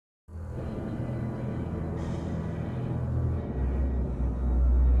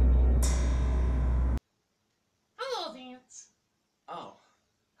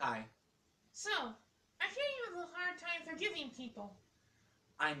forgiving people.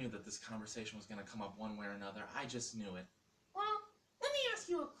 I knew that this conversation was going to come up one way or another. I just knew it. Well, let me ask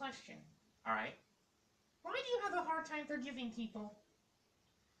you a question. All right? Why do you have a hard time forgiving people?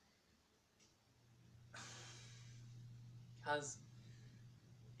 Because,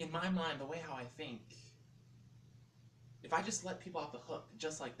 in my mind, the way how I think, if I just let people off the hook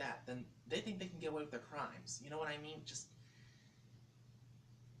just like that, then they think they can get away with their crimes. You know what I mean? Just,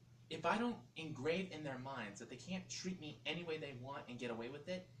 if I don't engrave in their minds that they can't treat me any way they want and get away with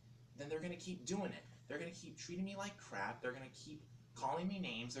it, then they're going to keep doing it. They're going to keep treating me like crap. They're going to keep calling me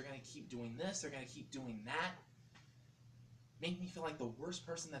names. They're going to keep doing this. They're going to keep doing that. Make me feel like the worst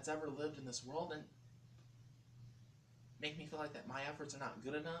person that's ever lived in this world, and make me feel like that my efforts are not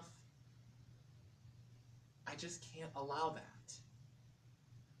good enough. I just can't allow that.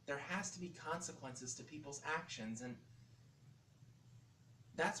 There has to be consequences to people's actions, and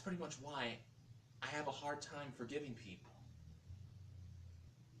that's pretty much why I have a hard time forgiving people.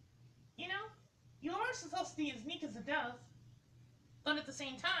 You know, you are supposed to be as meek as a dove, but at the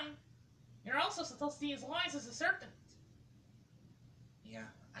same time, you're also supposed to be as wise as a serpent. Yeah,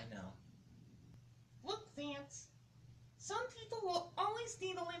 I know. Look, Vance, some people will always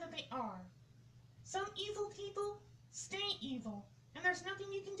be the way that they are. Some evil people stay evil, and there's nothing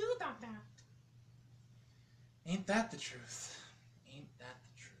you can do about that. Ain't that the truth? Ain't that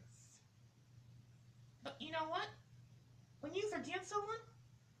the truth? But you know what? When you forgive someone,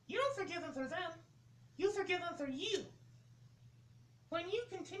 you don't forgive them for them. You forgive them for you. When you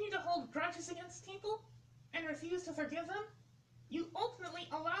continue to hold grudges against people and refuse to forgive them, you ultimately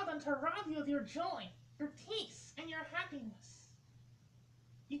allow them to rob you of your joy, your peace, and your happiness.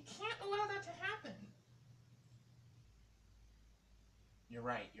 You can't allow that to happen. You're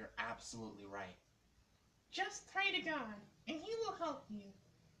right. You're absolutely right. Just pray to God, and He will help you.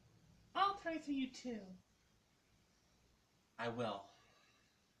 I'll pray for you too. I will.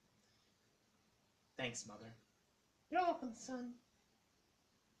 Thanks, Mother. You're welcome, son.